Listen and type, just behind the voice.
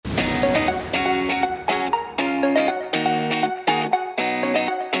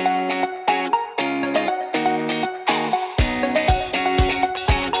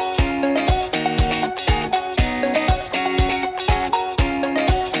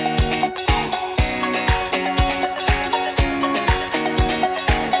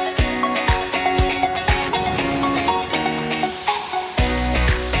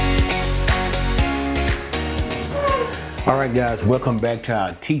right, guys, welcome back to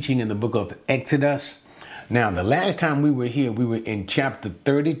our teaching in the book of Exodus. Now, the last time we were here, we were in chapter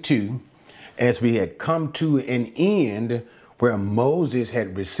 32, as we had come to an end where Moses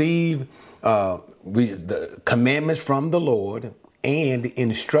had received the commandments from the Lord and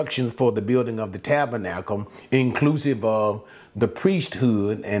instructions for the building of the tabernacle, inclusive of the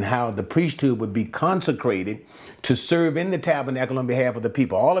priesthood and how the priesthood would be consecrated to serve in the tabernacle on behalf of the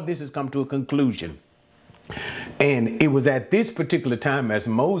people. All of this has come to a conclusion. And it was at this particular time, as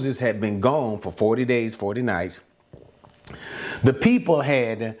Moses had been gone for 40 days, 40 nights, the people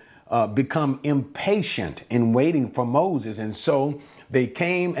had become impatient in waiting for Moses. And so they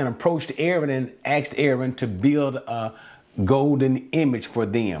came and approached Aaron and asked Aaron to build a golden image for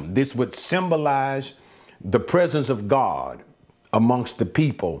them. This would symbolize the presence of God amongst the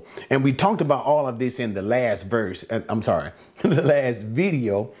people. And we talked about all of this in the last the last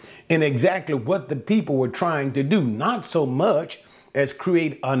video, in exactly what the people were trying to do. Not so much as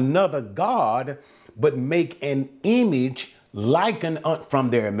create another God, but make an image likened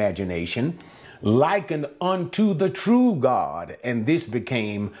from their imagination, likened unto the true God. And this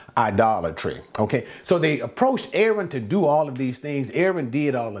became idolatry. Okay, so they approached Aaron to do all of these things. Aaron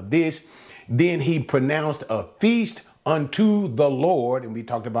did all of this. Then he pronounced a feast unto the Lord. And we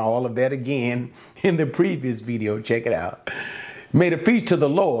talked about all of that again in the previous video. Check it out. Made a feast to the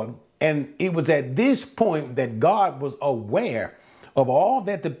Lord. And it was at this point that God was aware of all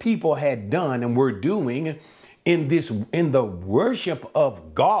that the people had done and were doing in the worship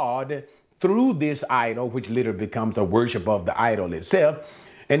of God through this idol, which literally becomes a worship of the idol itself.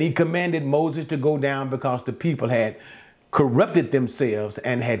 And he commanded Moses to go down because the people had corrupted themselves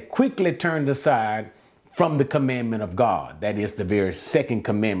and had quickly turned aside from the commandment of God. That is the very second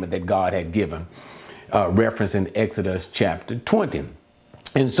commandment that God had given, referenced in Exodus chapter 20.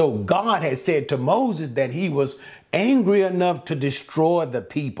 And so God had said to Moses that he was angry enough to destroy the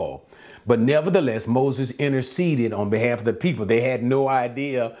people. But nevertheless, Moses interceded on behalf of the people. They had no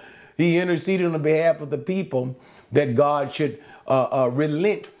idea. He interceded on behalf of the people that God should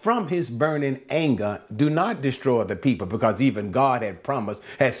relent from his burning anger. Do not destroy the people, because even God had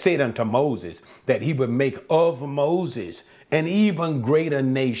said unto Moses that he would make of Moses an even greater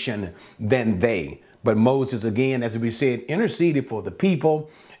nation than they. But Moses, again, as we said, interceded for the people,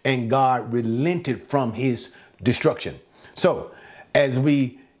 and God relented from his destruction. So as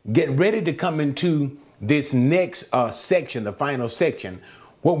we get ready to come into this next section, the final section,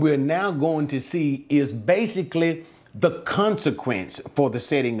 what we're now going to see is basically the consequence for the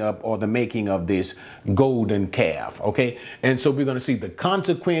setting up or the making of this golden calf. Okay. And so we're going to see the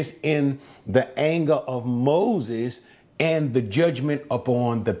consequence in the anger of Moses and the judgment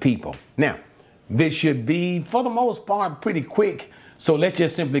upon the people. Now, this should be, for the most part, pretty quick. So let's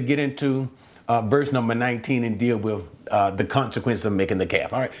just simply get into verse number 19 and deal with the consequences of making the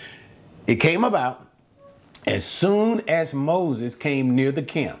calf. All right. It came about as soon as Moses came near the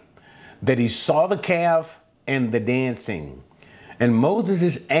camp that he saw the calf and the dancing. And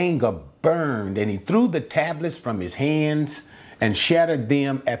Moses' anger burned, and he threw the tablets from his hands and shattered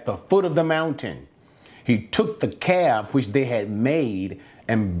them at the foot of the mountain. He took the calf which they had made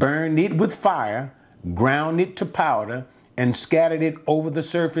and burned it with fire, ground it to powder, and scattered it over the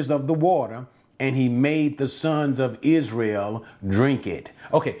surface of the water. And he made the sons of Israel drink it.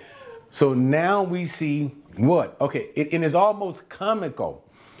 Okay, so now we see what? Okay, it is almost comical.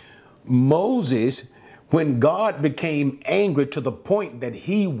 Moses, when God became angry to the point that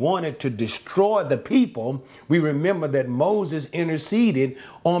he wanted to destroy the people, we remember that Moses interceded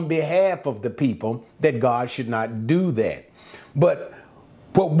on behalf of the people that God should not do that. But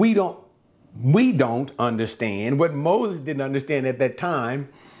what we don't understand, what Moses didn't understand at that time,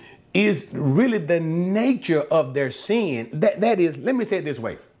 is really the nature of their sin. That is, let me say it this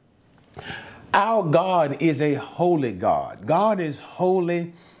way. Our God is a holy God. God is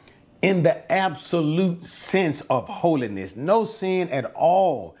holy in the absolute sense of holiness. No sin at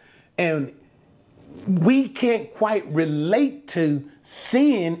all. And we can't quite relate to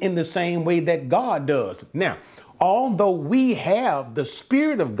sin in the same way that God does. Now, although we have the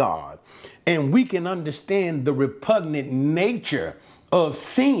Spirit of God and we can understand the repugnant nature of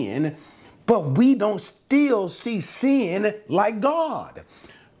sin, but we don't still see sin like God.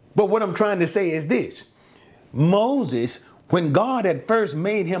 But what I'm trying to say is this. Moses, when God had first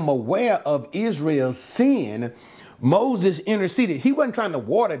made him aware of Israel's sin, Moses interceded. He wasn't trying to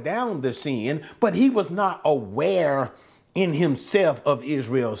water down the sin, but he was not aware in himself of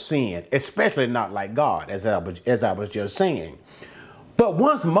Israel's sin, especially not like God, as I was just saying. But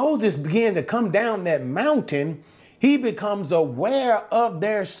once Moses began to come down that mountain, he becomes aware of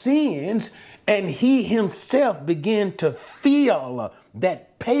their sins And he himself began to feel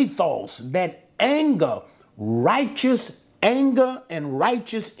that pathos, that anger, righteous anger and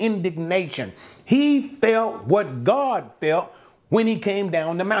righteous indignation. He felt what God felt when he came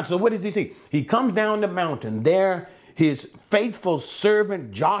down the mountain. So what does he see? He comes down the mountain. There, his faithful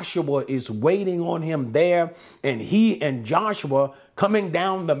servant Joshua is waiting on him there. And he and Joshua coming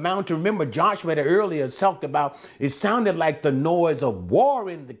down the mountain. Remember, Joshua had earlier talked about, it sounded like the noise of war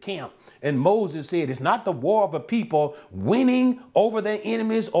in the camp. And Moses said, it's not the war of a people winning over their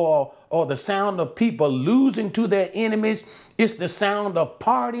enemies or the sound of people losing to their enemies. It's the sound of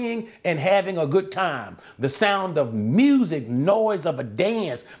partying and having a good time. The sound of music, noise of a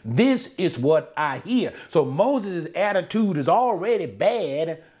dance. This is what I hear. So Moses' attitude is already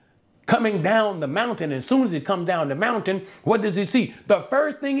bad coming down the mountain. As soon as he comes down the mountain, what does he see? The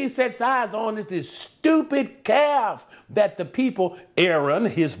first thing he sets eyes on is this stupid calf that the people, Aaron,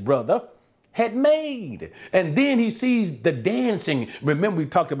 his brother, had made. And then he sees the dancing. Remember, we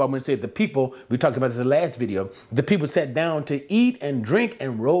talked about when we said the people, we talked about this in the last video, the people sat down to eat and drink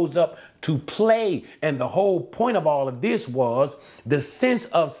and rose up to play. And the whole point of all of this was the sense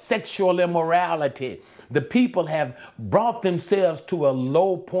of sexual immorality. The people have brought themselves to a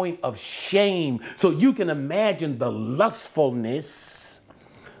low point of shame. So you can imagine the lustfulness,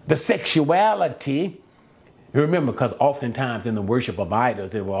 the sexuality. Remember, because oftentimes in the worship of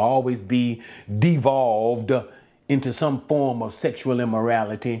idols, it will always be devolved into some form of sexual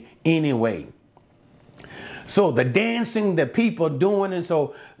immorality anyway. So the dancing that people doing, and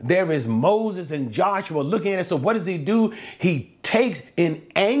so there is Moses and Joshua looking at it. So what does he do? He takes in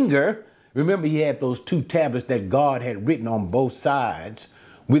anger. Remember, he had those 2 tablets that God had written on both sides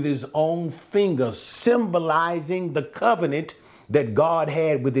with his own fingers, symbolizing the covenant that God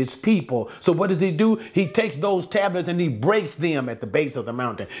had with his people. So what does he do? He takes those tablets and he breaks them at the base of the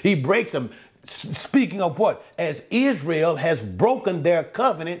mountain. He breaks them. Speaking of what? As Israel has broken their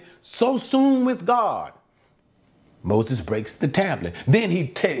covenant so soon with God. Moses breaks the tablet. Then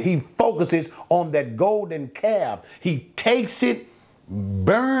he focuses on that golden calf. He takes it,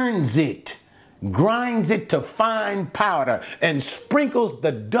 burns it, grinds it to fine powder, and sprinkles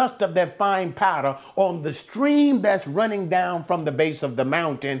the dust of that fine powder on the stream that's running down from the base of the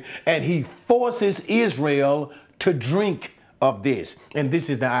mountain. And he forces Israel to drink of this. And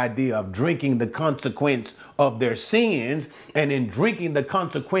this is the idea of drinking the consequence of their sins. And in drinking the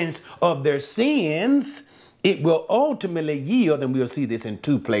consequence of their sins, it will ultimately yield, and we'll see this in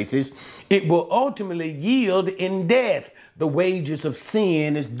 2 places, it will ultimately yield in death. The wages of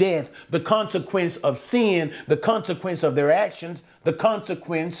sin is death. The consequence of sin, the consequence of their actions, the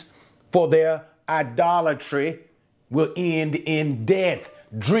consequence for their idolatry will end in death,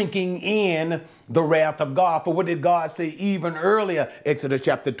 drinking in the wrath of God. For what did God say even earlier? Exodus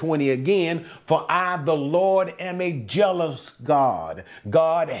chapter 20 again, for I, the Lord, am a jealous God.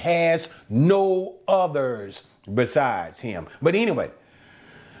 God has no others besides him. But anyway,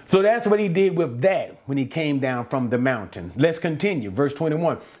 so that's what he did with that when he came down from the mountains. Let's continue. Verse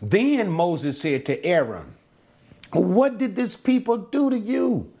 21. Then Moses said to Aaron, what did this people do to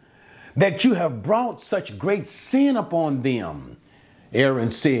you, that you have brought such great sin upon them? Aaron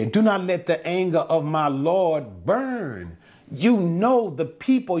said, do not let the anger of my Lord burn. You know the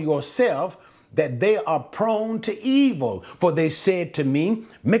people yourself, that they are prone to evil. For they said to me,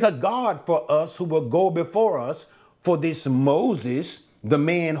 make a God for us who will go before us. For this Moses, the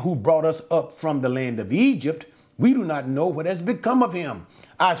man who brought us up from the land of Egypt, we do not know what has become of him.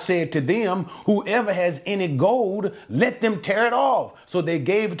 I said to them, whoever has any gold, let them tear it off. So they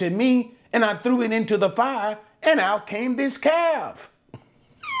gave it to me, and I threw it into the fire, and out came this calf.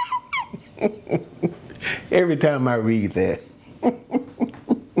 Every time I read that.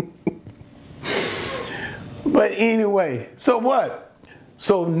 But anyway, so what?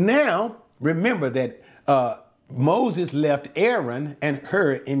 So now, remember that Moses left Aaron and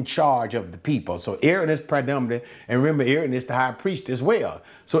Hur in charge of the people. So Aaron is predominant, and remember, Aaron is the high priest as well.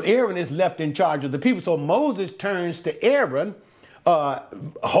 So Aaron is left in charge of the people. So Moses turns to Aaron,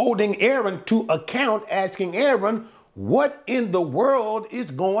 holding Aaron to account, asking Aaron, what in the world is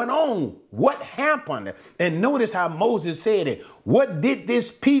going on? What happened? And notice how Moses said it. What did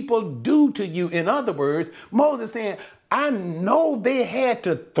this people do to you? In other words, Moses saying, I know they had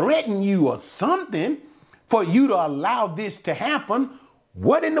to threaten you or something for you to allow this to happen.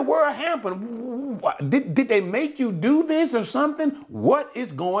 What in the world happened? Did they make you do this or something? What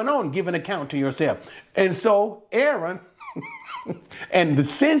is going on? Give an account to yourself. And so Aaron, and the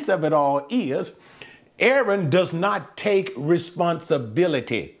sense of it all is, Aaron does not take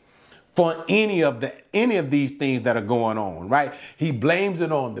responsibility for any of these things that are going on, right? He blames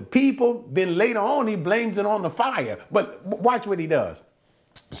it on the people. Then later on, he blames it on the fire. But watch what he does.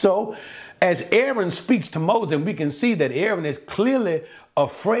 So as Aaron speaks to Moses, we can see that Aaron is clearly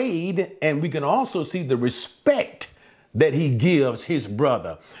afraid, and we can also see the respect that he gives his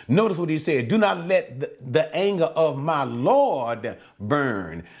brother. Notice what he said: do not let the anger of my Lord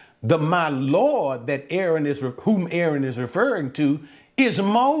burn. The my Lord that whom Aaron is referring to is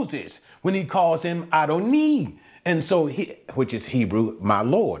Moses, when he calls him Adoni. And so which is Hebrew, my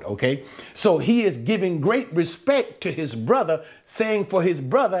Lord. Okay. So he is giving great respect to his brother, saying for his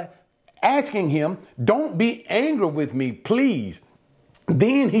brother, asking him, don't be angry with me, please.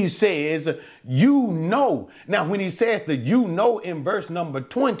 Then he says, you know. Now, when he says the you know in verse number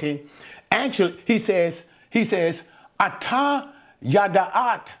 20, actually, he says, Ata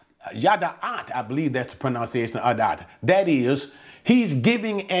Yada'at, I believe that's the pronunciation of Adat. That is, he's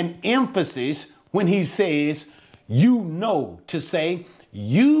giving an emphasis when he says, you know, to say,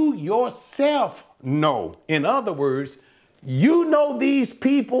 you yourself know. In other words, you know these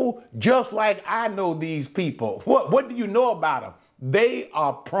people just like I know these people. What do you know about them? They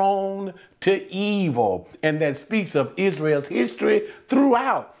are prone to evil. And that speaks of Israel's history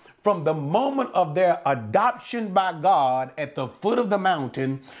throughout, from the moment of their adoption by God at the foot of the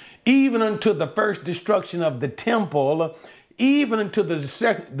mountain, even until the first destruction of the temple, even until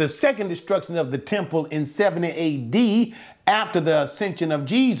the second destruction of the temple in 70 AD, after the ascension of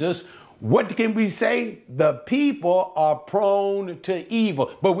Jesus. What can we say? The people are prone to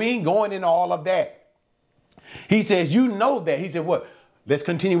evil. But we ain't going into all of that. He says, you know that. He said, what? Let's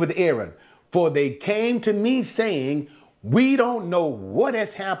continue with Aaron. For they came to me saying, we don't know what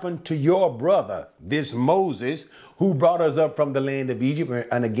has happened to your brother, this Moses, who brought us up from the land of Egypt.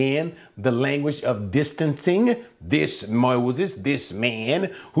 And again, the language of distancing, this Moses, this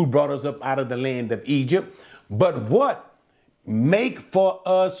man who brought us up out of the land of Egypt. But what? Make for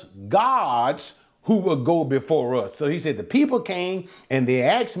us gods who will go before us. So he said, the people came and they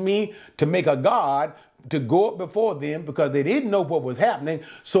asked me to make a god to go up before them because they didn't know what was happening.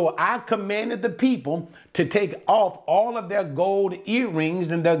 So I commanded the people to take off all of their gold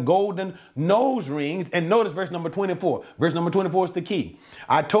earrings and their golden nose rings. And notice verse number 24. Verse number 24 is the key.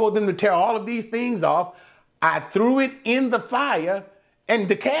 I told them to tear all of these things off. I threw it in the fire and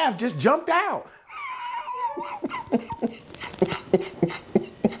the calf just jumped out.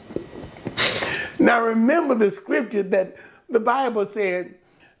 Now remember the scripture that the Bible said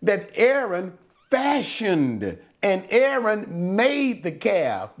that Aaron fashioned and Aaron made the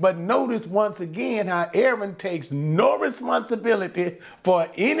calf. But notice once again how Aaron takes no responsibility for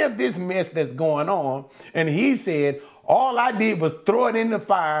any of this mess that's going on. And he said, all I did was throw it in the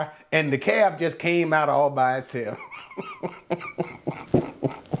fire and the calf just came out all by itself.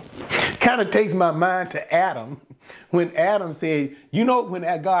 Kind of takes my mind to Adam, when Adam said, you know, when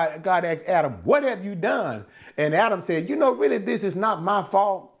God asked Adam, what have you done? And Adam said, you know, really, this is not my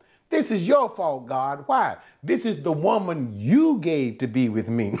fault. This is your fault, God. Why? This is the woman you gave to be with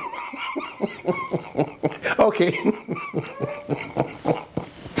me. Okay.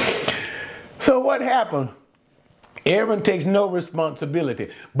 So what happened? Aaron takes no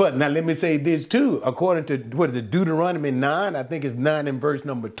responsibility. But now let me say this too. According to, Deuteronomy 9, I think it's 9 in verse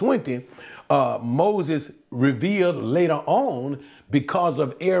number 20, Moses revealed later on, because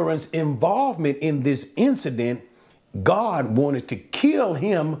of Aaron's involvement in this incident, God wanted to kill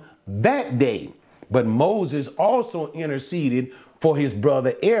him that day. But Moses also interceded for his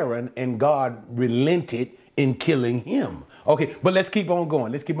brother Aaron, and God relented in killing him. Okay, but let's keep on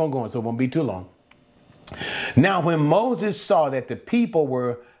going. So it won't be too long. Now, when Moses saw that the people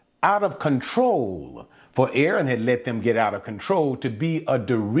were out of control, for Aaron had let them get out of control to be a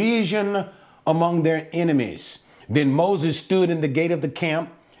derision among their enemies, then Moses stood in the gate of the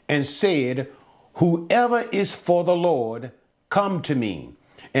camp and said, whoever is for the Lord, come to me.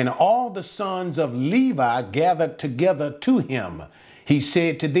 And all the sons of Levi gathered together to him. He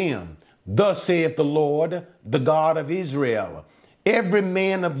said to them, thus saith the Lord, the God of Israel, every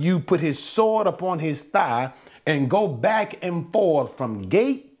man of you put his sword upon his thigh and go back and forth from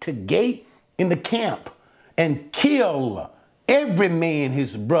gate to gate in the camp and kill every man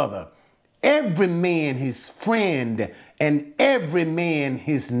his brother, every man his friend, and every man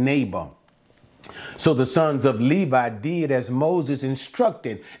his neighbor. So the sons of Levi did as Moses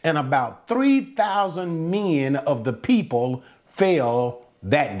instructed, and about 3,000 men of the people fell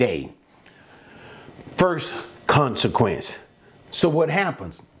that day. First consequence. So what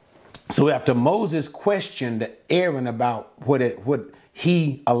happens? So after Moses questioned Aaron about what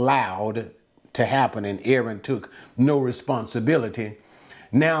he allowed to happen, and Aaron took no responsibility,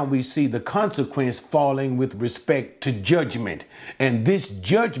 Now we see the consequence falling with respect to judgment. And this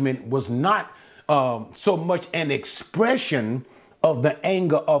judgment was not so much an expression of the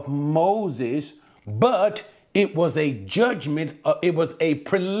anger of Moses, but it was a judgment. It was a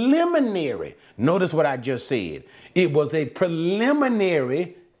preliminary. Notice what I just said. It was a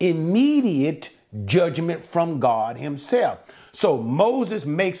preliminary, immediate judgment from God himself. So Moses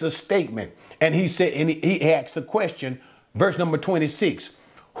makes a statement, and he said, and he asks a question, verse number 26,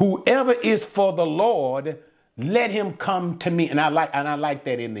 whoever is for the Lord, let him come to me. And I like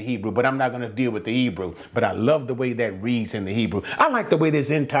that in the Hebrew, but I'm not going to deal with the Hebrew. But I love the way that reads in the Hebrew. I like the way this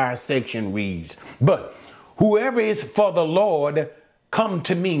entire section reads. But whoever is for the Lord, come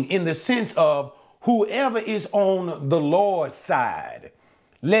to me, in the sense of whoever is on the Lord's side,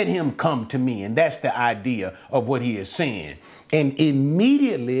 let him come to me. And that's the idea of what he is saying. And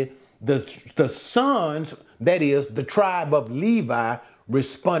immediately the sons, that is the tribe of Levi,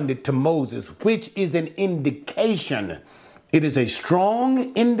 responded to Moses, which is an indication. It is a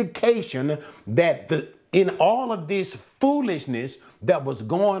strong indication that in all of this foolishness that was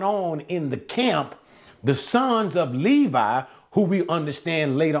going on in the camp, the sons of Levi, who we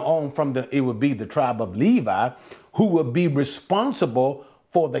understand later on it would be the tribe of Levi, who would be responsible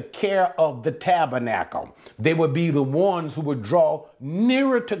for the care of the tabernacle. They would be the ones who would draw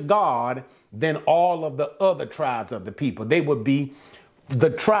nearer to God than all of the other tribes of the people. They would be the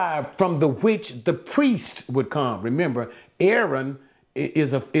tribe from the which the priests would come. Remember, Aaron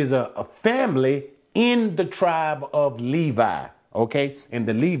is a family in the tribe of Levi, okay? And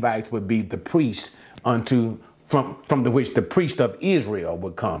the Levites would be the priests from the which the priest of Israel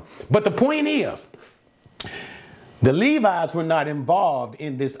would come. But the point is, the Levites were not involved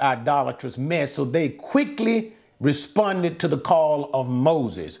in this idolatrous mess, so they quickly responded to the call of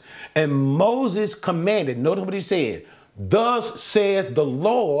Moses. And Moses commanded, notice what he said, thus saith the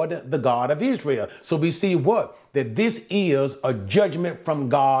Lord, the God of Israel. So we see what? That this is a judgment from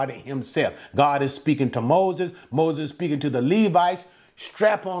God himself. God is speaking to Moses. Moses is speaking to the Levites.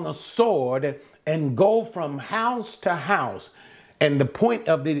 Strap on a sword and go from house to house. And the point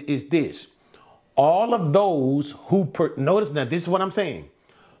of it is this. All of those who, notice now, this is what I'm saying.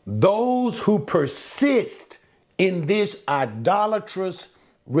 Those who persist in this idolatrous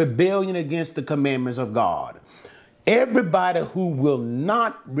rebellion against the commandments of God, everybody who will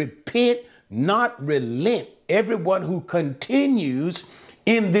not repent, not relent, everyone who continues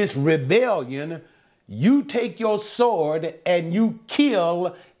in this rebellion, you take your sword and you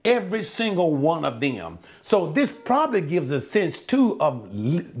kill every single one of them. So this probably gives a sense too of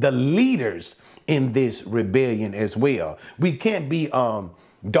the leaders in this rebellion as well. We can't be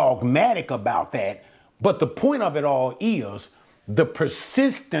dogmatic about that, but the point of it all is the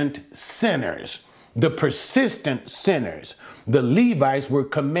persistent sinners. The persistent sinners. The Levites were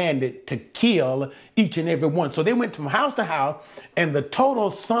commanded to kill each and every one. So they went from house to house, and the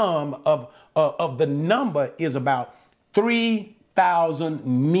total sum of the number is about 3,000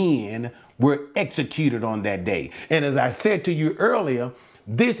 men were executed on that day. And as I said to you earlier,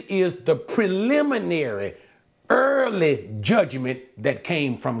 this is the preliminary early judgment that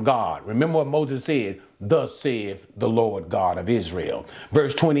came from God. Remember what Moses said, thus saith the Lord God of Israel.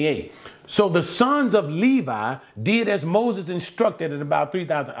 Verse 28. So the sons of Levi did as Moses instructed, and about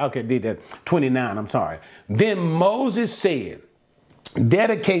 3,000, okay, did that, 29, I'm sorry. Then Moses said,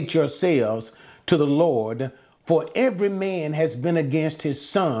 dedicate yourselves to the Lord, for every man has been against his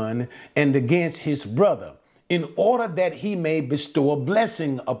son and against his brother, in order that he may bestow a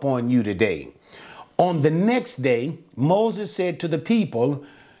blessing upon you today. On the next day, Moses said to the people,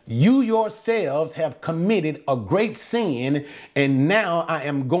 you yourselves have committed a great sin, and now I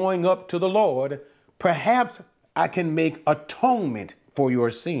am going up to the Lord. Perhaps I can make atonement for your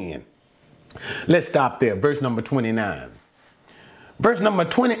sin. Let's stop there. Verse number 29. Verse number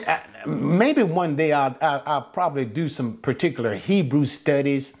 20, maybe one day I'll probably do some particular Hebrew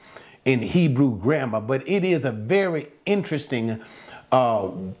studies in Hebrew grammar, but it is a very interesting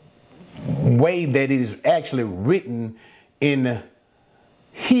way that it is actually written in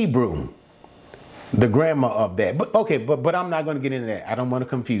Hebrew, the grammar of that. But okay, but I'm not going to get into that. I don't want to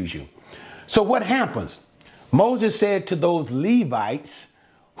confuse you. So what happens? Moses said to those Levites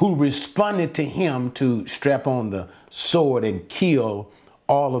who responded to him to strap on the sword and kill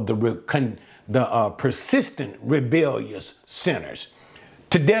all of the persistent rebellious sinners,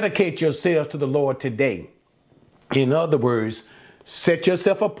 to dedicate yourselves to the Lord today. In other words, set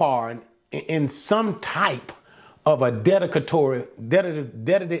yourself apart in some type of a dedicatory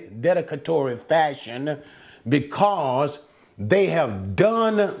fashion, because they have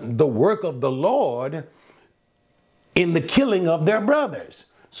done the work of the Lord in the killing of their brothers.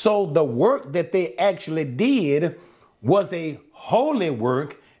 So the work that they actually did was a holy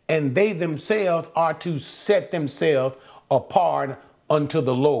work, and they themselves are to set themselves apart unto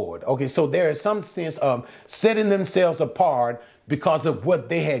the Lord. Okay, so there is some sense of setting themselves apart because of what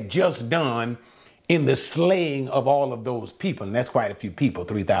they had just done in the slaying of all of those people. And that's quite a few people,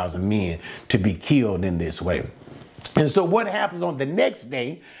 3,000 men to be killed in this way. And so what happens on the next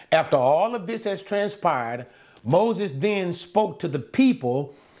day, after all of this has transpired, Moses then spoke to the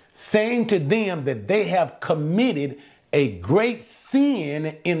people, saying to them that they have committed a great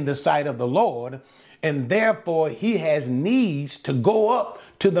sin in the sight of the Lord, and therefore he has needs to go up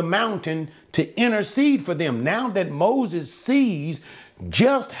to the mountain to intercede for them. Now that Moses sees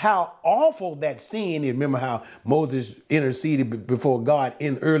just how awful that sin, you remember how Moses interceded before God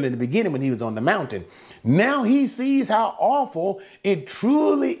early in the beginning when he was on the mountain. Now he sees how awful it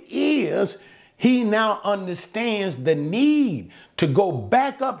truly is. He now understands the need to go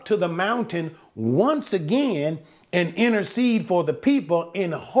back up to the mountain once again and intercede for the people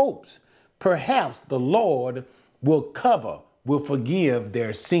in hopes perhaps the Lord will forgive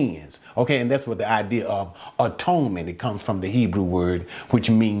their sins. Okay, and that's what the idea of atonement, it comes from the Hebrew word, which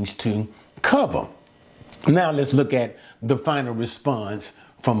means to cover. Now let's look at the final response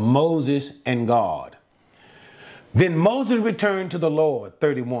from Moses and God. Then Moses returned to the Lord,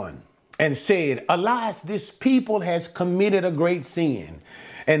 31, and said, Alas, this people has committed a great sin,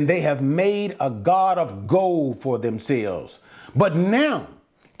 and they have made a god of gold for themselves. But now,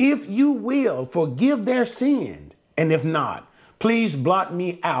 if you will forgive their sin, and if not, please blot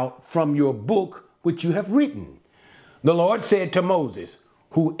me out from your book which you have written. The Lord said to Moses,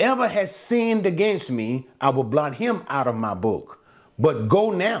 Whoever has sinned against me, I will blot him out of my book. But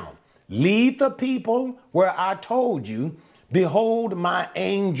go now, lead the people where I told you, behold, my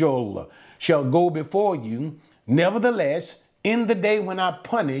angel shall go before you. Nevertheless, in the day when I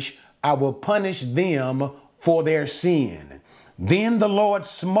will punish them for their sin. Then the Lord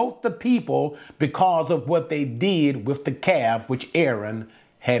smote the people because of what they did with the calf which Aaron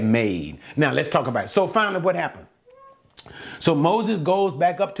had made. Now let's talk about it. So finally, what happened? So Moses goes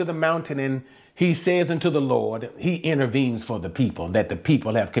back up to the mountain and he says unto the Lord, he intervenes for the people, that the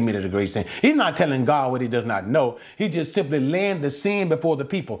people have committed a great sin. He's not telling God what he does not know. He just simply laying the sin before the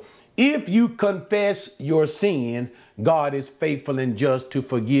people. If you confess your sins, God is faithful and just to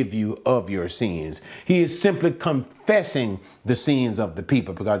forgive you of your sins. He is simply confessing the sins of the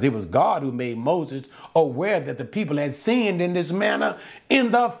people, because it was God who made Moses aware that the people had sinned in this manner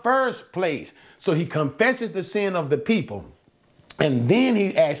in the first place. So he confesses the sin of the people. And then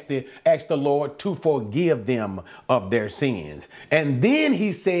he asked the Lord to forgive them of their sins. And then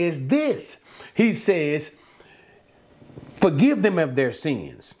he says this. He says, forgive them of their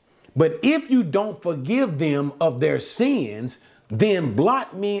sins. But if you don't forgive them of their sins, then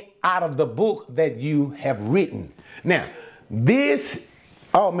blot me out of the book that you have written. Now, this,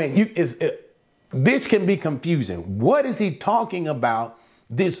 oh man, this can be confusing. What is he talking about?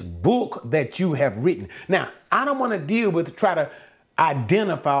 This book that you have written. Now, I don't want to try to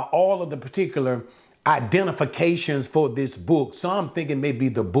identify all of the particular identifications for this book. Some think it may be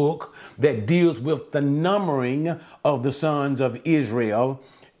the book that deals with the numbering of the sons of Israel,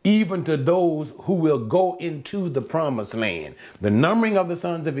 even to those who will go into the promised land. The numbering of the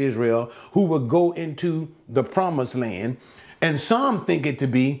sons of Israel who will go into the promised land. And some think it to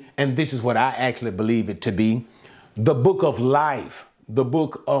be, and this is what I actually believe it to be, the book of life. The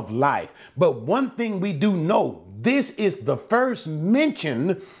book of life. But one thing we do know, this is the first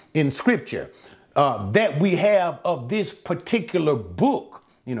mention in scripture that we have of this particular book,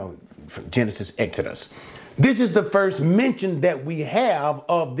 from Genesis, Exodus. This is the first mention that we have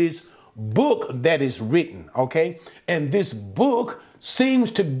of this book that is written, okay? And this book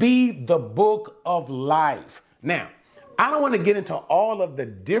seems to be the book of life. Now, I don't want to get into all of the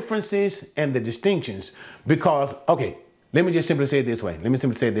differences and the distinctions because, okay, let me just simply say it this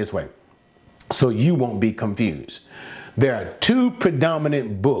way. So you won't be confused. There are two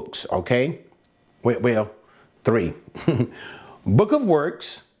predominant books, okay? Well, three. Book of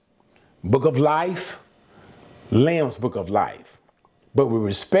Works, Book of Life, Lamb's Book of Life. But with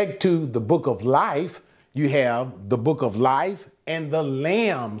respect to the Book of Life, you have the Book of Life and the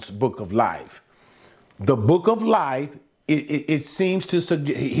Lamb's Book of Life. The Book of Life, it seems to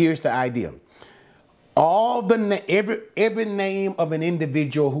suggest, here's the idea. Every name of an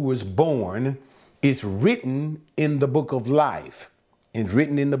individual who was born is written in the book of life. It's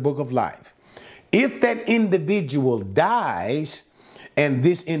written in the book of life. If that individual dies, and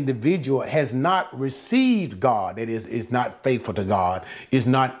this individual has not received God, that is not faithful to God, is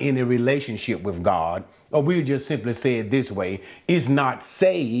not in a relationship with God, or we'll just simply say it this way, is not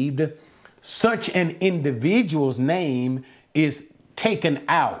saved, such an individual's name is taken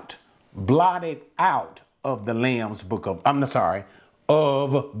out, blotted out of the Lamb's book of,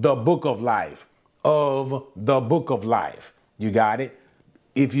 of the book of life, of the book of life. You got it?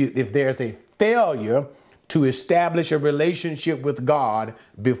 If there's a failure to establish a relationship with God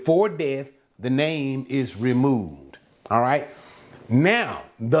before death, the name is removed. All right. Now,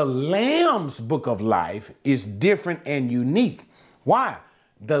 the Lamb's book of life is different and unique. Why?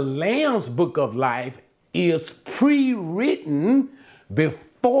 The Lamb's book of life is pre-written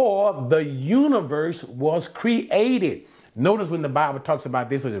before the universe was created. Notice when the Bible talks about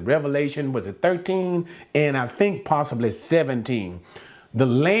this, was it Revelation, was it 13? And I think possibly 17. The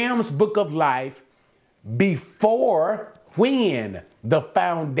Lamb's book of life before when? The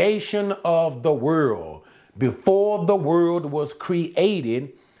foundation of the world. Before the world was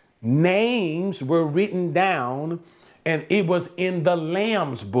created, names were written down, and it was in the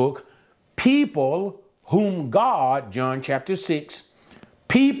Lamb's book, people whom God, John chapter 6,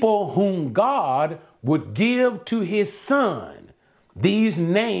 people whom God would give to his son. These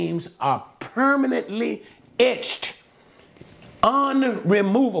names are permanently etched,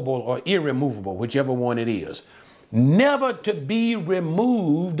 unremovable or irremovable, whichever one it is, never to be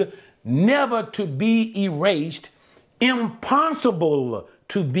removed, never to be erased, impossible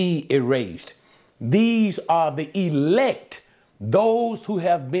to be erased. These are the elect, those who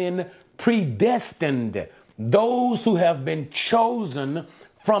have been predestined, those who have been chosen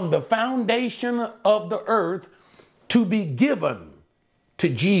from the foundation of the earth to be given to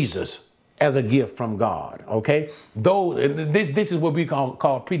Jesus as a gift from God. Okay, though this is what we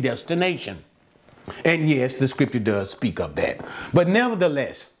call predestination, and yes, the scripture does speak of that. But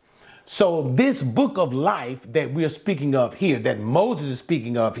nevertheless, so this book of life that we're speaking of here, that Moses is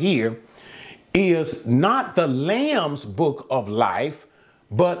speaking of here, is not the Lamb's book of life,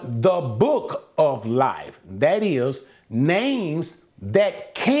 but the book of life. That is, names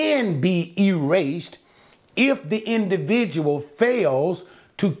that can be erased if the individual fails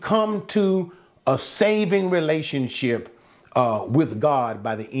to come to a saving relationship with God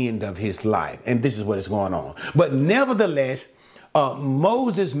by the end of his life. And this is what is going on. But nevertheless,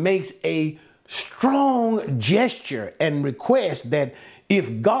 Moses makes a strong gesture and request that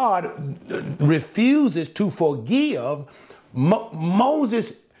if God refuses to forgive,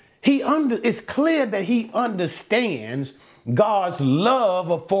 Moses, it's clear that he understands God's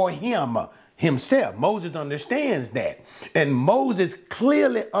love for himself. Moses understands that. And Moses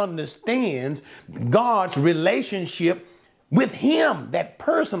clearly understands God's relationship with him, that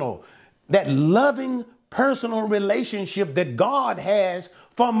personal, that loving personal relationship that God has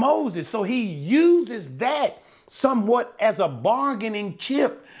for Moses. So he uses that somewhat as a bargaining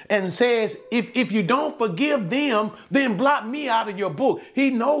chip and says, if you don't forgive them, then blot me out of your book.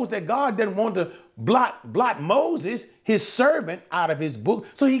 He knows that God didn't want to blot Moses, his servant, out of his book.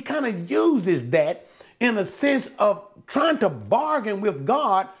 So he kind of uses that in a sense of trying to bargain with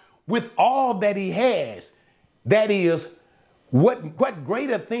God with all that he has. That is, what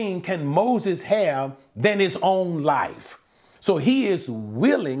greater thing can Moses have than his own life? So he is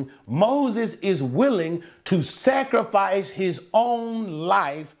willing, Moses is willing to sacrifice his own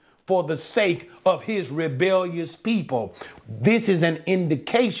life for the sake of his rebellious people. This is an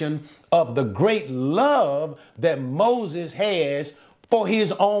indication of the great love that Moses has for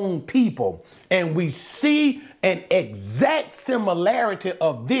his own people. And we see an exact similarity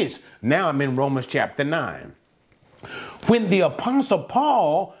of this. Now I'm in Romans chapter 9. When the Apostle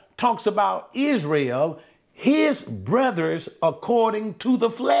Paul talks about Israel, his brothers according to the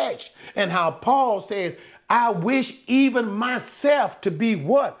flesh, and how Paul says, I wish even myself to be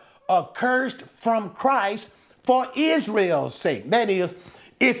what? Accursed from Christ for Israel's sake. That is,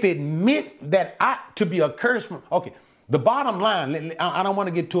 if it meant that I to be accursed from, okay, the bottom line, I don't want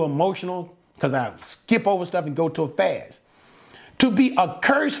to get too emotional because I skip over stuff and go too fast. To be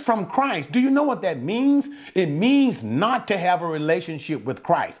accursed from Christ, do you know what that means? It means not to have a relationship with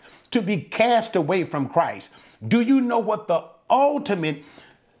Christ, to be cast away from Christ. Do you know what the ultimate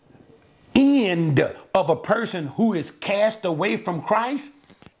end of a person who is cast away from Christ?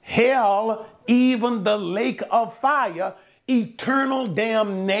 Hell, even the lake of fire, eternal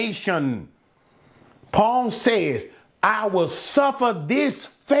damnation. Paul says, I will suffer this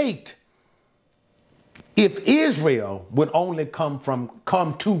fate if Israel would only come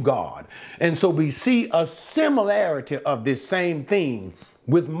to God. And so we see a similarity of this same thing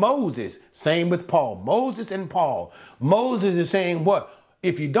with Moses. Same with Paul. Moses and Paul. Moses is saying what?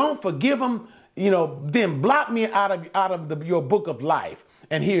 If you don't forgive them, then blot me out of your book of life.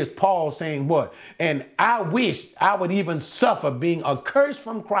 And here's Paul saying what? And I wish I would even suffer being accursed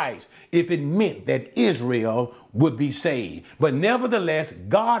from Christ if it meant that Israel would be saved. But nevertheless,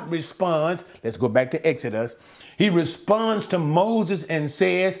 God responds. Let's go back to Exodus. He responds to Moses and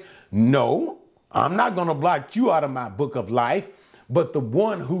says, no, I'm not going to blot you out of my book of life, but the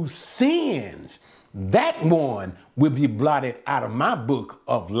one who sins, that one will be blotted out of my book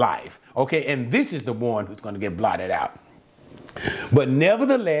of life. Okay, and this is the one who's going to get blotted out. But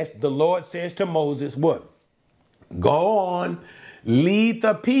nevertheless, the Lord says to Moses, what? Go on, lead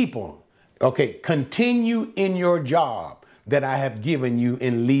the people. Okay, continue in your job that I have given you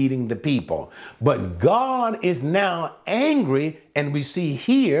in leading the people. But God is now angry, and we see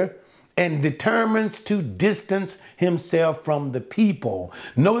here, and determines to distance himself from the people.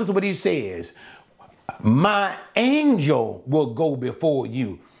 Notice what he says. My angel will go before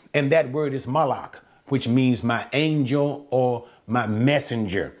you. And that word is malak, which means my angel or my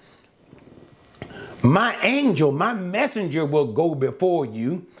messenger. My angel, my messenger will go before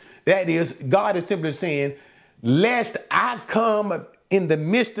you. That is, God is simply saying, lest I come in the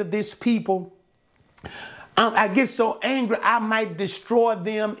midst of this people, I get so angry, I might destroy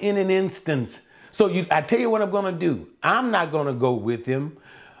them in an instance. So I tell you what I'm going to do. I'm not going to go with them.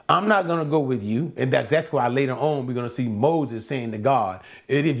 I'm not going to go with you. And that's why later on we're going to see Moses saying to God,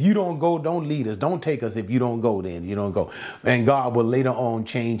 if you don't go, don't lead us. Don't take us. If you don't go, then you don't go. And God will later on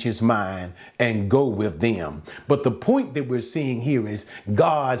change his mind and go with them. But the point that we're seeing here is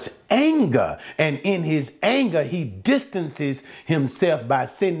God's anger. And in his anger, he distances himself by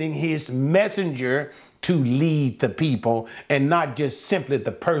sending his messenger to lead the people, and not just simply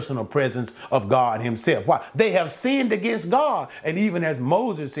the personal presence of God himself. Why? They have sinned against God. And even as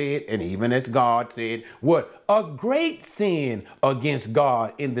Moses said, and even as God said, what? A great sin against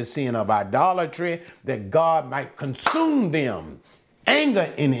God in the sin of idolatry, that God might consume them.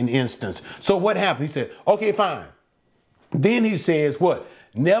 Anger in an instance. So what happened? He said, okay, fine. Then he says what?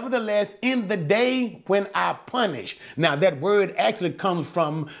 Nevertheless, in the day when I punish. Now, that word actually comes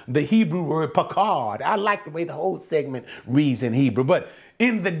from the Hebrew word pakad. I like the way the whole segment reads in Hebrew. But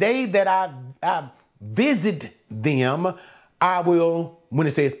in the day that I visit them, I will, when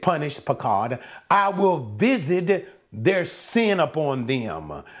it says punish, pakad, I will visit their sin upon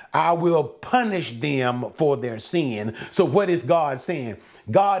them. I will punish them for their sin. So what is God saying?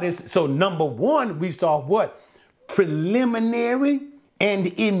 So number one, we saw what? Preliminary and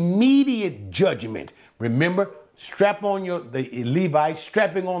immediate judgment. Remember, the Levites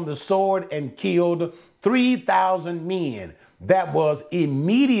strapping on the sword and killed 3,000 men. That was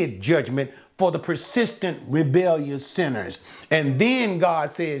immediate judgment for the persistent rebellious sinners. And then God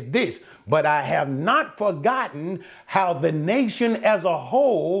says this, but I have not forgotten how the nation as a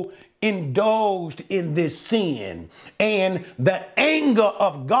whole indulged in this sin, and the anger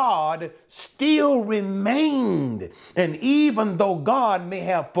of God still remained. And even though God may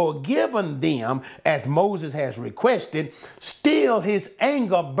have forgiven them as Moses has requested, still his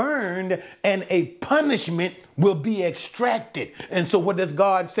anger burned and a punishment will be extracted. And so what does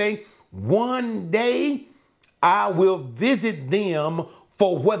God say? One day I will visit them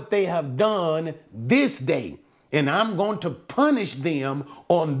for what they have done this day. And I'm going to punish them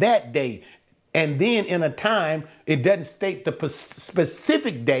on that day. And then in a time, it doesn't state the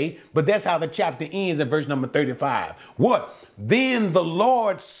specific day, but that's how the chapter ends in verse number 35. What? Then the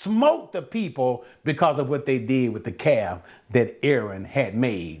Lord smote the people because of what they did with the calf that Aaron had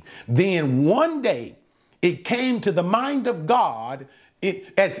made. Then one day it came to the mind of God,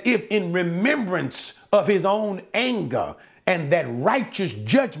 as if in remembrance of his own anger and that righteous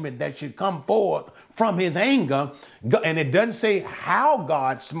judgment that should come forth from his anger. And it doesn't say how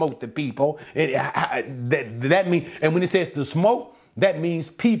God smote the people. That means, and when it says the smote, that means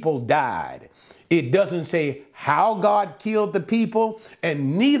people died. It doesn't say how God killed the people,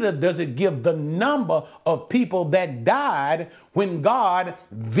 and neither does it give the number of people that died when God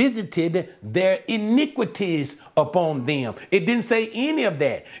visited their iniquities upon them. It didn't say any of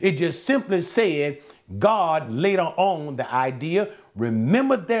that. It just simply said God later on the idea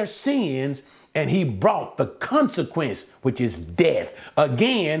remembered their sins, and he brought the consequence, which is death.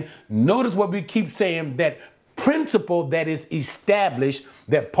 Again, notice what we keep saying, that principle that is established,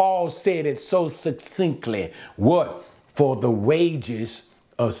 that Paul said it so succinctly. What? For the wages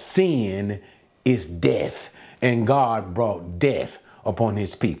of sin is death. And God brought death upon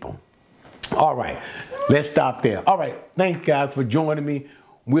his people. All right, let's stop there. All right, thanks guys for joining me.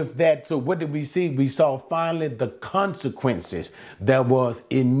 with that. So what did we see? We saw finally the consequences. There was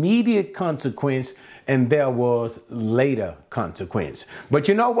immediate consequence and there was later consequence. But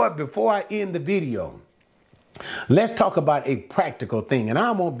you know what? Before I end the video, let's talk about a practical thing. And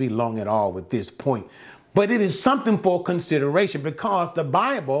I won't be long at all with this point, but it is something for consideration because the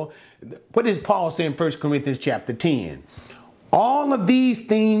Bible, what does Paul say in 1 Corinthians chapter 10? All of these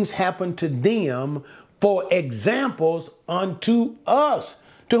things happen to them for examples unto us,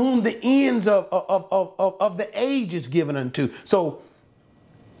 to whom the ends of the age is given unto. So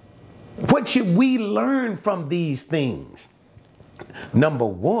what should we learn from these things? Number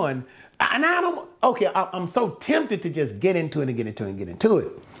one, and I'm so tempted to just get into it.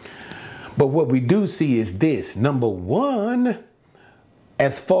 But what we do see is this. Number one,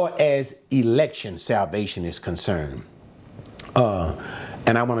 as far as election salvation is concerned,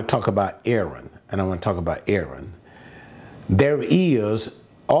 and I want to talk about Aaron. There is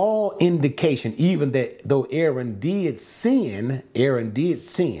all indication, even that though Aaron did sin, Aaron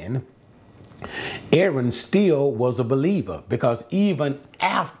still was a believer, because even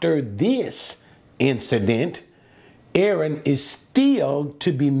after this incident, Aaron is still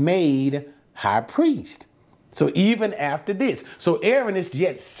to be made high priest. So even after this, so Aaron is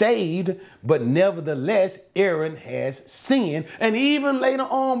yet saved, but nevertheless, Aaron has sinned. And even later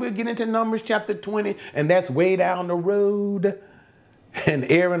on, we'll get into Numbers chapter 20, and that's way down the road.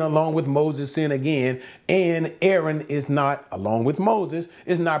 And Aaron, along with Moses, sinned again. And Aaron is not, along with Moses,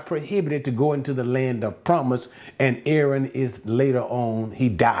 is not prohibited to go into the land of promise. And Aaron is later on, he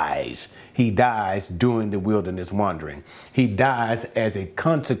dies. He dies during the wilderness wandering. He dies as a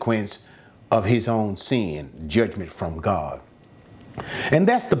consequence of his own sin, judgment from God. And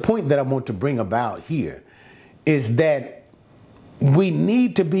that's the point that I want to bring about here, is that we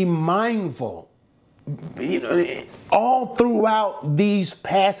need to be mindful, all throughout these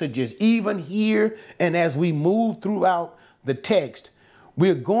passages, even here, and as we move throughout the text,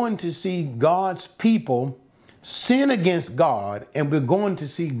 we're going to see God's people sin against God, and we're going to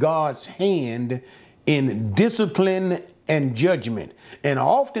see God's hand in discipline and judgment. And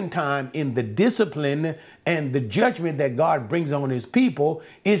oftentimes in the discipline and the judgment that God brings on his people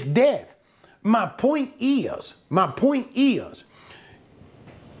is death. My point is,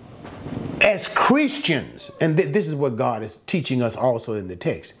 as Christians, and this is what God is teaching us also in the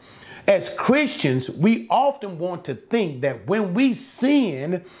text, as Christians, we often want to think that when we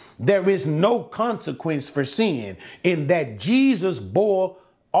sin, there is no consequence for sin, in that Jesus bore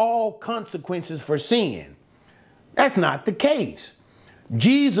all consequences for sin. That's not the case.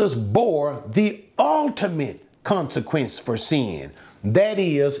 Jesus bore the ultimate consequence for sin. That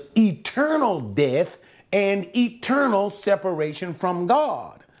is eternal death and eternal separation from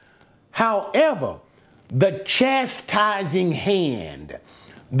God. However, the chastising hand,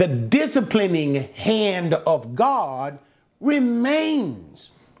 the disciplining hand of God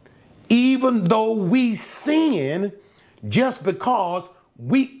remains, even though we sin, just because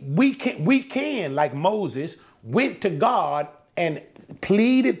we can, like Moses, went to God and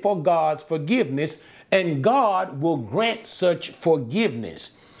pleaded for God's forgiveness, and God will grant such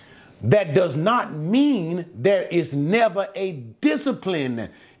forgiveness. That does not mean there is never a discipline,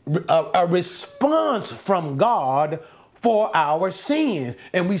 a response from God for our sins.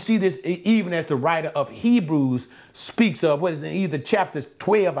 And we see this even as the writer of Hebrews speaks of, what is it, either chapter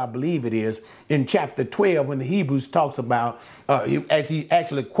 12, I believe it is, in chapter 12, when the Hebrews talks about, as he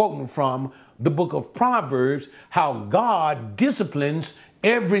actually quoting from the book of Proverbs, how God disciplines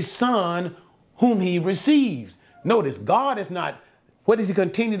every son whom he receives. Notice, God is not, what does he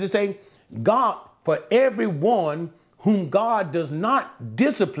continue to say? God, for everyone whom God does not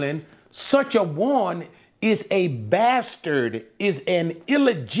discipline, such a one is a bastard, is an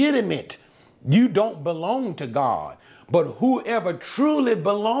illegitimate. You don't belong to God. But whoever truly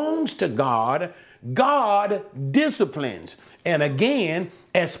belongs to God, God disciplines. And again,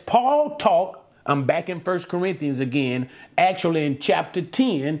 as Paul taught, I'm back in 1 Corinthians again, actually in chapter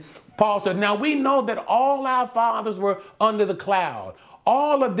 10, Paul said, now we know that all our fathers were under the cloud.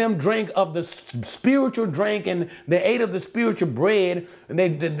 All of them drank of the spiritual drink, and they ate of the spiritual bread. And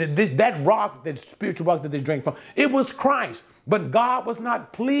that rock, that spiritual rock that they drank from, it was Christ. But God was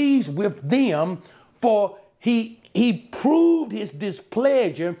not pleased with them, for he proved his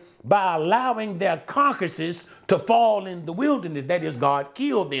displeasure by allowing their carcasses to fall in the wilderness. That is, God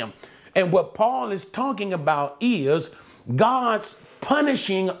killed them. And what Paul is talking about is God's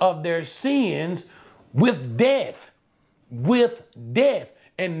punishing of their sins with death.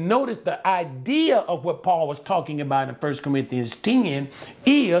 And notice the idea of what Paul was talking about in 1 Corinthians 10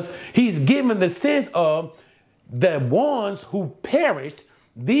 is he's given the sense of the ones who perished,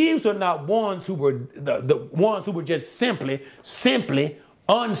 these are not ones who were the ones who were just simply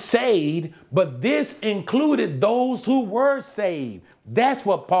unsaved, but this included those who were saved. That's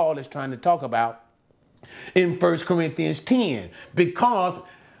what Paul is trying to talk about in 1 Corinthians 10, because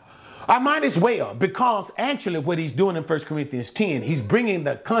I might as well, because actually what he's doing in 1 Corinthians 10, he's bringing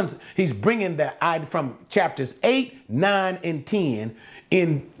the idea from chapters 8, 9, and 10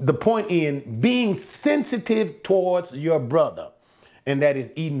 in the point in being sensitive towards your brother. And that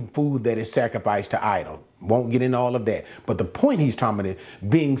is eating food that is sacrificed to idol. Won't get into all of that. But the point he's talking about is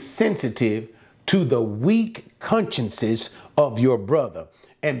being sensitive to the weak consciences of your brother.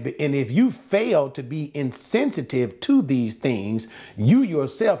 And if you fail to be insensitive to these things, you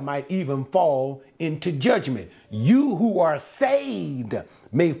yourself might even fall into judgment. You who are saved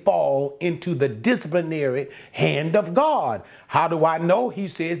may fall into the disciplinary hand of God. How do I know? He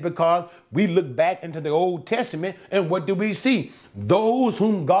says, because we look back into the Old Testament, and what do we see? Those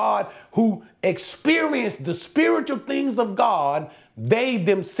who experienced the spiritual things of God, they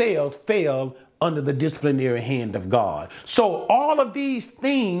themselves fell under the disciplinary hand of God. So all of these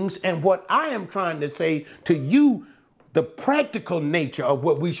things, and what I am trying to say to you, the practical nature of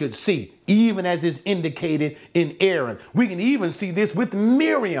what we should see, even as is indicated in Aaron. We can even see this with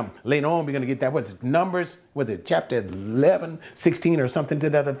Miriam. Later on, we're going to get that. What's it? Numbers, was it chapter 11, 16 or something to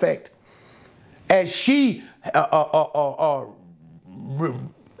that effect? As she had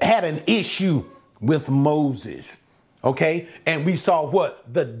an issue with Moses. Okay. And we saw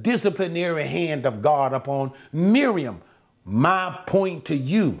what? The disciplinary hand of God upon Miriam. My point to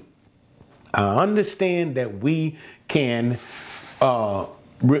you, I understand that we can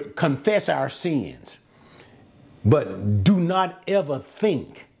confess our sins, but do not ever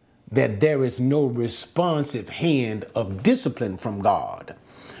think that there is no responsive hand of discipline from God.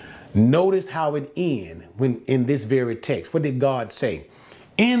 Notice how it ends when in this very text. What did God say?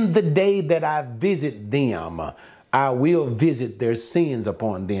 In the day that I visit them, I will visit their sins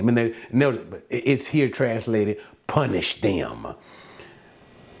upon them. And it's here translated, punish them.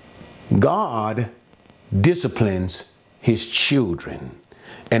 God disciplines his children.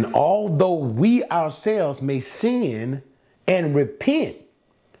 And although we ourselves may sin and repent,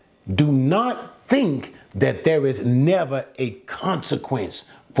 do not think that there is never a consequence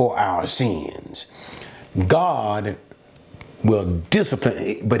for our sins. God will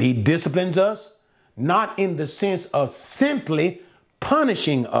discipline, but he disciplines us not in the sense of simply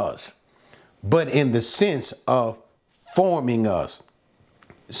punishing us, but in the sense of forming us,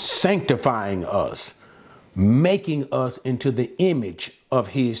 sanctifying us, making us into the image of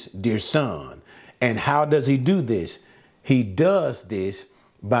his dear son. And how does he do this? He does this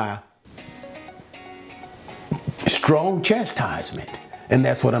by strong chastisement. And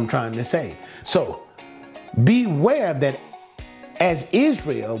that's what I'm trying to say. So beware that as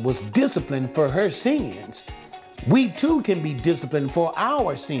Israel was disciplined for her sins, we too can be disciplined for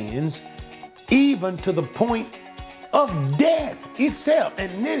our sins, even to the point of death itself.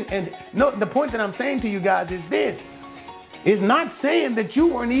 And no, the point that I'm saying to you guys is this. It's not saying that you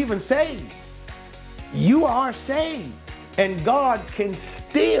weren't even saved. You are saved. And God can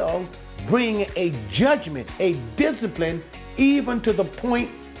still bring a judgment, a discipline, even to the point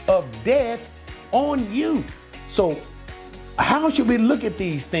of death on you. So how should we look at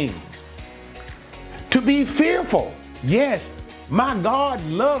these things? To be fearful. Yes, my God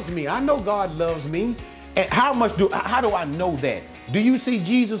loves me. I know God loves me. And how do I know that? Do you see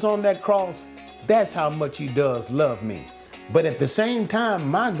Jesus on that cross? That's how much he does love me. But at the same time,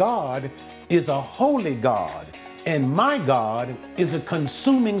 my God is a holy God, and my God is a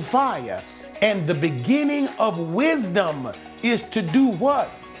consuming fire. And the beginning of wisdom is to do what?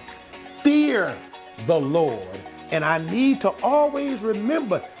 Fear the Lord. And I need to always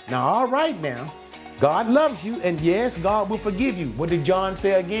remember, now, all right now, God loves you, and yes, God will forgive you. What did John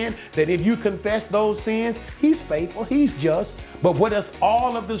say again? That if you confess those sins, he's faithful, he's just. But what does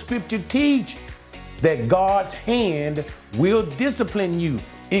all of the scripture teach? That God's hand will discipline you.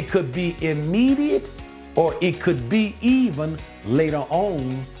 It could be immediate, or it could be even later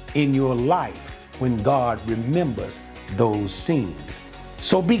on in your life when God remembers those sins.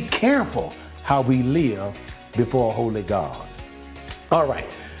 So be careful how we live before a holy God. All right.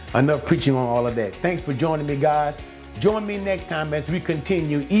 Enough preaching on all of that. Thanks for joining me, guys. Join me next time as we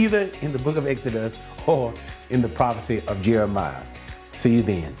continue either in the book of Exodus or in the prophecy of Jeremiah. See you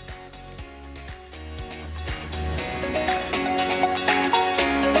then.